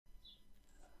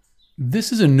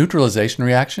This is a neutralization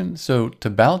reaction, so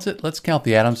to balance it, let's count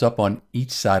the atoms up on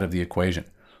each side of the equation.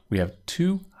 We have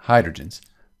 2 hydrogens,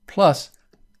 plus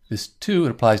this 2, it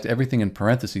applies to everything in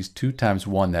parentheses, 2 times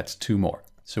 1, that's 2 more.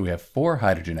 So we have 4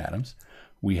 hydrogen atoms.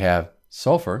 We have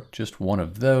sulfur, just one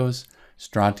of those,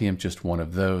 strontium, just one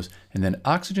of those, and then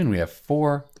oxygen, we have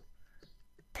 4,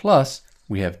 plus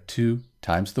we have 2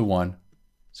 times the 1,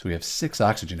 so we have 6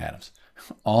 oxygen atoms.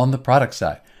 On the product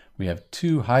side, we have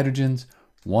 2 hydrogens,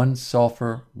 1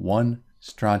 sulfur, 1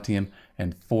 strontium,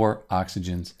 and 4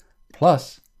 oxygens,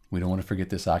 plus, we don't want to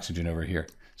forget this oxygen over here.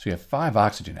 So we have 5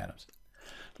 oxygen atoms.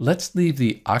 Let's leave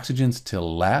the oxygens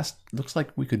till last. Looks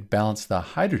like we could balance the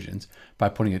hydrogens by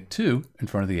putting a 2 in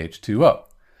front of the H2O.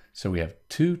 So we have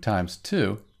 2 times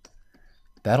 2.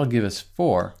 That'll give us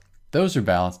 4. Those are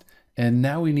balanced. And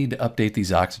now we need to update these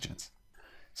oxygens.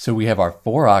 So we have our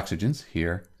 4 oxygens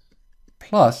here,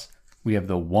 plus we have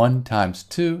the 1 times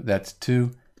 2, that's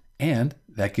 2, and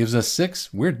that gives us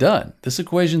 6. We're done. This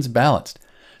equation's balanced.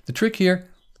 The trick here,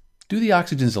 do the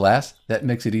oxygens last. That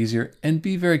makes it easier, and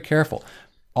be very careful.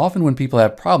 Often when people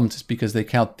have problems, it's because they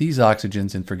count these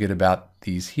oxygens and forget about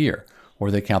these here,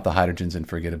 or they count the hydrogens and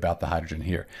forget about the hydrogen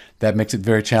here. That makes it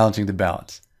very challenging to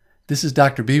balance. This is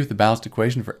Dr. B with the balanced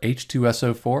equation for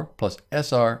H2SO4 plus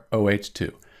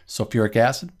SrOH2, sulfuric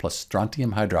acid plus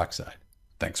strontium hydroxide.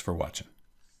 Thanks for watching.